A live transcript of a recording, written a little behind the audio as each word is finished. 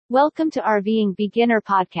Welcome to RVing Beginner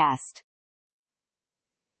Podcast.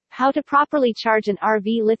 How to properly charge an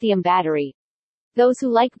RV lithium battery. Those who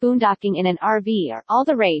like boondocking in an RV are all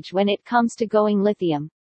the rage when it comes to going lithium.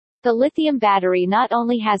 The lithium battery not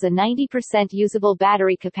only has a 90% usable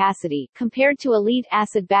battery capacity compared to a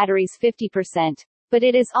lead-acid battery's 50%, but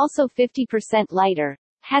it is also 50% lighter,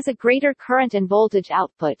 has a greater current and voltage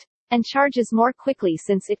output, and charges more quickly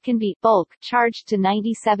since it can be bulk charged to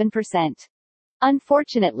 97%.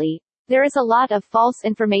 Unfortunately, there is a lot of false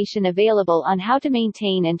information available on how to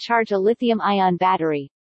maintain and charge a lithium-ion battery.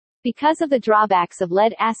 Because of the drawbacks of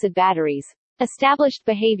lead-acid batteries, established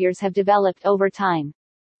behaviors have developed over time.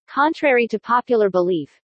 Contrary to popular belief,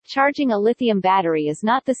 charging a lithium battery is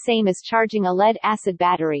not the same as charging a lead-acid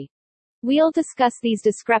battery. We'll discuss these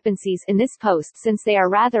discrepancies in this post since they are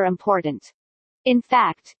rather important. In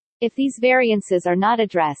fact, if these variances are not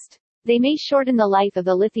addressed, they may shorten the life of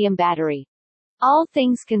the lithium battery. All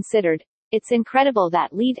things considered, it's incredible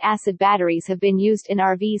that lead-acid batteries have been used in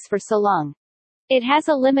RVs for so long. It has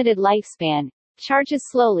a limited lifespan, charges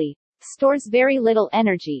slowly, stores very little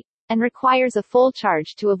energy, and requires a full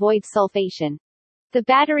charge to avoid sulfation. The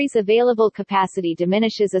battery's available capacity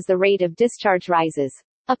diminishes as the rate of discharge rises,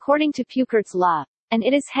 according to Puchert's law, and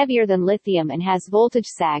it is heavier than lithium and has voltage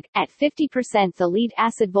sag. At 50%, the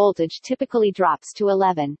lead-acid voltage typically drops to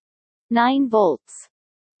 11.9 volts.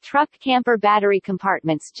 Truck camper battery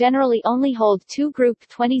compartments generally only hold two Group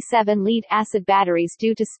 27 lead-acid batteries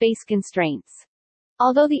due to space constraints.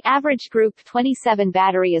 Although the average Group 27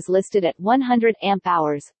 battery is listed at 100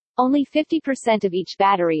 amp-hours, only 50% of each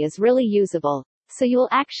battery is really usable, so you'll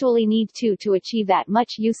actually need two to achieve that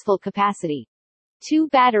much useful capacity. Two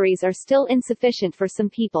batteries are still insufficient for some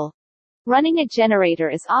people. Running a generator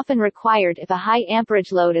is often required if a high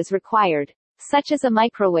amperage load is required, such as a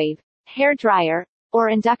microwave, hair dryer, or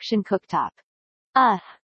induction cooktop.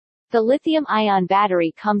 The lithium-ion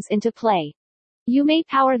battery comes into play. You may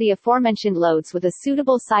power the aforementioned loads with a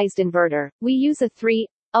suitable sized inverter. We use a 3000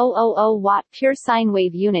 watt pure sine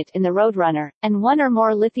wave unit in the Roadrunner, and one or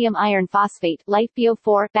more lithium iron phosphate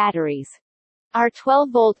LiFePO4 batteries. Our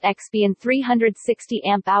 12-volt XPN 360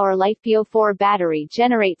 amp-hour LiFePO4 battery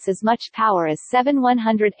generates as much power as 7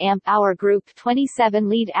 100 amp-hour Group 27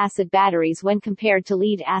 lead-acid batteries when compared to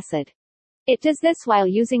lead-acid. It does this while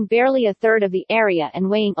using barely a third of the area and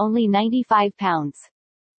weighing only 95 pounds.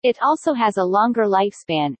 It also has a longer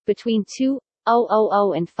lifespan, between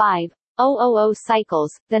 2,000 and 5,000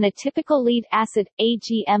 cycles, than a typical lead-acid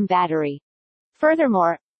AGM battery.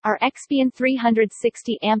 Furthermore, our XPN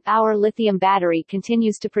 360 amp-hour lithium battery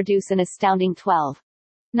continues to produce an astounding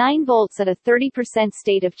 12.9 volts at a 30%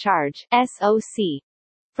 state of charge (SOC).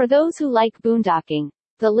 For those who like boondocking,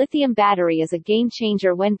 the lithium battery is a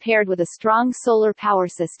game-changer when paired with a strong solar power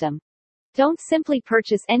system. Don't simply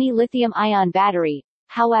purchase any lithium-ion battery,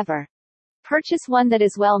 however. Purchase one that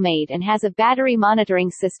is well-made and has a battery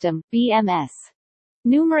monitoring system, BMS.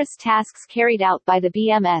 Numerous tasks carried out by the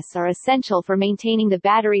BMS are essential for maintaining the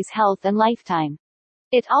battery's health and lifetime.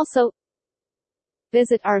 It also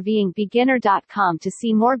Visit RVingBeginner.com to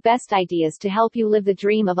see more best ideas to help you live the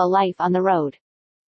dream of a life on the road.